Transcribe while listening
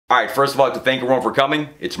Alright, first of all, I'd like to thank everyone for coming.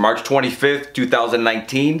 It's March 25th,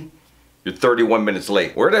 2019. You're 31 minutes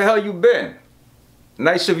late. Where the hell you been?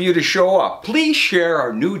 Nice of you to show up. Please share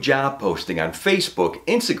our new job posting on Facebook,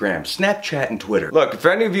 Instagram, Snapchat, and Twitter. Look, if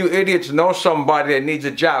any of you idiots know somebody that needs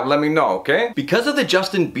a job, let me know, okay? Because of the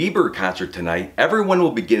Justin Bieber concert tonight, everyone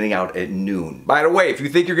will be getting out at noon. By the way, if you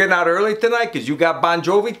think you're getting out early tonight because you got Bon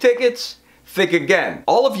Jovi tickets, think again.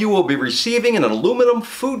 All of you will be receiving an aluminum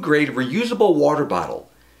food-grade reusable water bottle,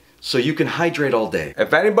 so you can hydrate all day.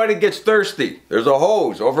 If anybody gets thirsty, there's a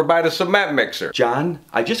hose over by the cement mixer. John,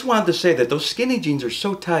 I just wanted to say that those skinny jeans are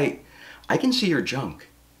so tight, I can see your junk.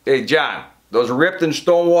 Hey John, those ripped and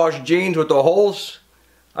stonewashed jeans with the holes,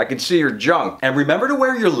 I can see your junk. And remember to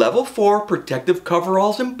wear your level 4 protective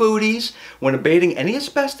coveralls and booties when abating any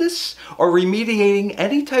asbestos or remediating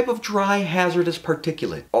any type of dry hazardous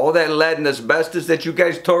particulate. All that lead and asbestos that you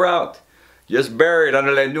guys tore out, just buried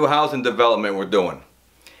under that new housing development we're doing.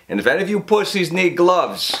 And if any of you pussies need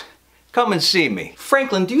gloves, come and see me.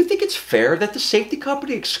 Franklin, do you think it's fair that the safety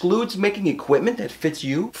company excludes making equipment that fits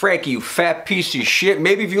you? Frankie, you fat piece of shit,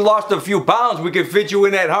 maybe if you lost a few pounds, we could fit you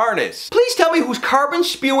in that harness. Please tell me whose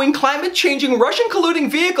carbon-spewing, climate-changing,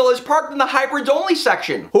 Russian-colluding vehicle is parked in the hybrids-only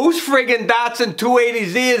section. Whose friggin' Datsun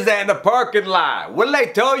 280Z is that in the parking lot? What did I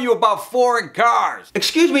tell you about foreign cars?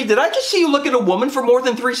 Excuse me, did I just see you look at a woman for more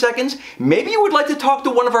than 3 seconds? Maybe you would like to talk to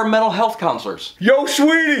one of our mental health counselors. Yo,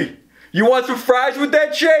 sweetie, you want some fries with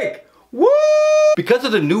that shake? Woo! Because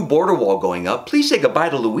of the new border wall going up, please say goodbye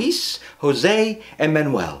to Luis, Jose, and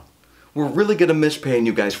Manuel. We're really gonna miss paying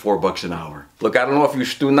you guys $4 an hour. Look, I don't know if you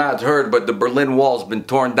Stunads heard, but the Berlin Wall's been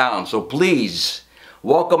torn down, so please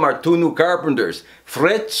welcome our 2 new carpenters,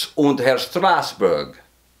 Fritz and Herr Strasberg.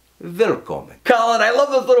 Willkommen. Colin, I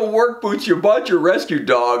love those little work boots you bought your rescue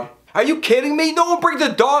dog. Are you kidding me? No one brings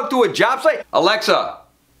a dog to a job site. Alexa,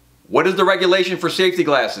 what is the regulation for safety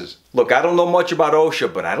glasses? Look, I don't know much about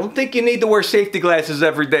OSHA, but I don't think you need to wear safety glasses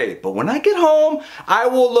every day. But when I get home, I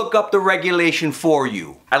will look up the regulation for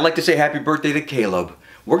you. I'd like to say happy birthday to Caleb.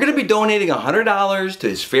 We're going to be donating $100 to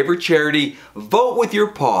his favorite charity, Vote With Your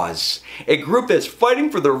Paws, a group that's fighting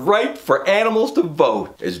for the right for animals to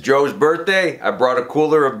vote. It's Joe's birthday. I brought a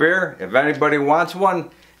cooler of beer. If anybody wants one,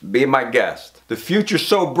 be my guest. The future's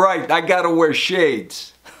so bright, I gotta wear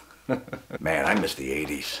shades. Man, I miss the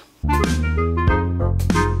 80s.